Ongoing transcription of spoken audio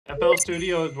FL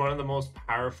Studio is one of the most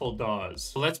powerful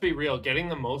DAWs. So let's be real, getting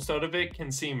the most out of it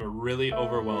can seem really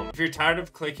overwhelming. If you're tired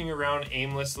of clicking around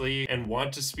aimlessly and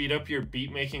want to speed up your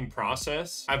beat making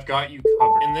process, I've got you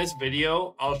covered. In this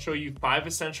video, I'll show you 5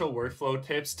 essential workflow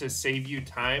tips to save you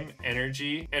time,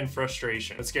 energy, and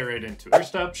frustration. Let's get right into it.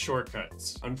 First up,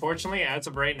 shortcuts. Unfortunately, as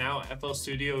of right now, FL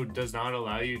Studio does not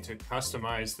allow you to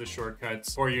customize the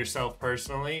shortcuts for yourself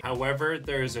personally. However,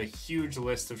 there is a huge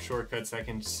list of shortcuts that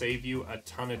can save you a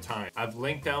ton of time. I've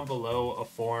linked down below a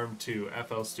form to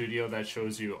FL Studio that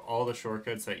shows you all the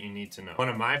shortcuts that you need to know. One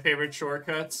of my favorite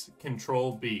shortcuts,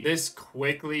 Control B. This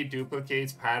quickly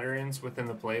duplicates patterns within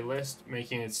the playlist,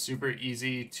 making it super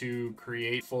easy to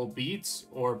create full beats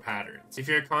or patterns. If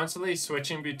you're constantly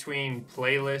switching between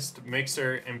playlist,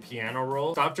 mixer, and piano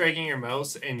roll, stop dragging your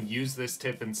mouse and use this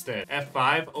tip instead.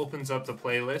 F5 opens up the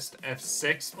playlist,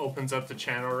 F6 opens up the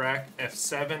channel rack,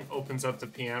 F7 opens up the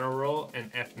piano roll,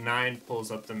 and F9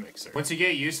 pulls up the mixer. Once you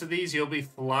get used to these, you'll be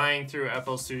flying through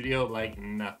FL Studio like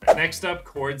nothing. Next up,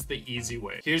 chords the easy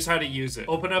way. Here's how to use it.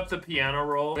 Open up the piano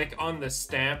roll, click on the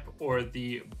stamp or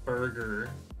the burger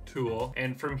tool,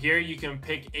 and from here you can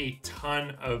pick a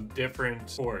ton of different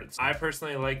chords. I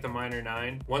personally like the minor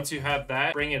 9. Once you have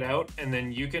that, bring it out, and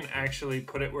then you can actually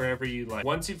put it wherever you like.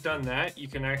 Once you've done that, you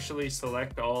can actually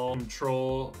select all,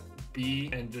 Control B,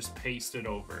 and just paste it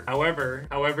over.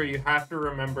 However, you have to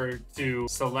remember to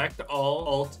select all,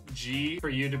 Alt G, for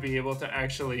you to be able to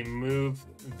actually move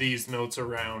these notes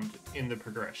around in the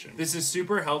progression. This is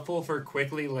super helpful for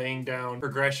quickly laying down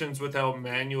progressions without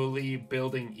manually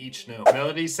building each note.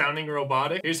 Melodies sounding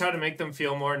robotic. Here's how to make them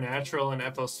feel more natural in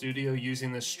FL Studio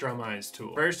using the Strumize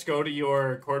tool. First, go to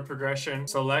your chord progression,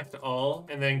 select all,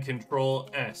 and then Control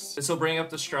S. This will bring up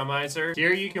the Strumizer.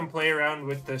 Here you can play around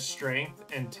with the strength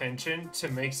and tension to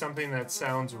make something that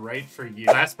sounds right for you.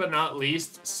 Last but not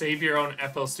least, save your own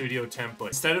FL Studio template.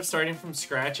 Instead of starting from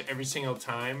scratch every single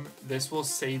time, this will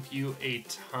save you a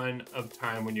ton of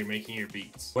time when you're making your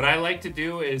beats. What I like to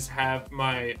do is have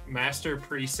my master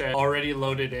preset already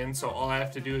loaded in, so all I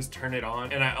have to do is turn it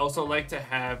on. And I also like to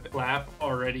have clap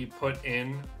already put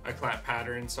in, a clap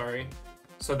pattern, sorry,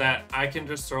 so that I can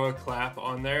just throw a clap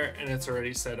on there and it's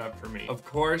already set up for me. Of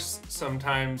course,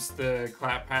 sometimes the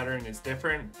clap pattern is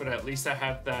different, but at least I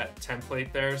have that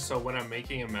template there, so when I'm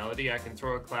making a melody, I can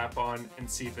throw a clap on and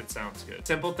see if it sounds good.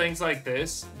 Simple things like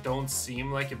this don't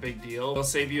seem like a big deal. They'll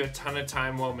save you a ton of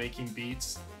time while making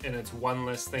beats, and it's one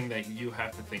less thing that you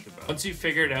have to think about. Once you've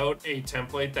figured out a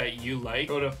template that you like,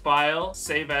 go to File,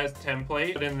 Save as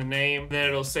Template, put in the name, then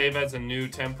it'll save as a new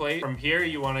template. From here,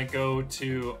 you want to go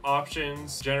to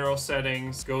Options, General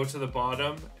Settings, go to the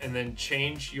bottom, and then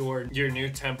change your new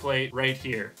template right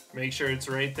here. Make sure it's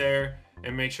right there,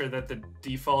 and make sure that the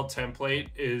default template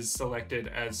is selected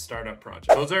as startup project.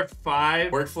 Those are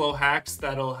 5 workflow hacks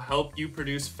that'll help you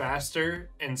produce faster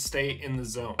and stay in the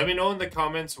zone. Let me know in the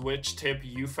comments which tip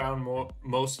you found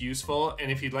most useful,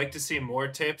 and if you'd like to see more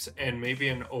tips and maybe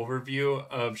an overview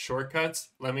of shortcuts,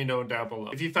 let me know down below.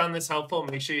 If you found this helpful,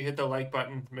 make sure you hit the like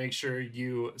button, make sure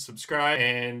you subscribe,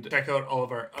 and check out all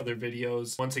of our other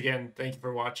videos. Once again, thank you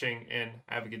for watching and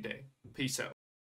have a good day. Peace out.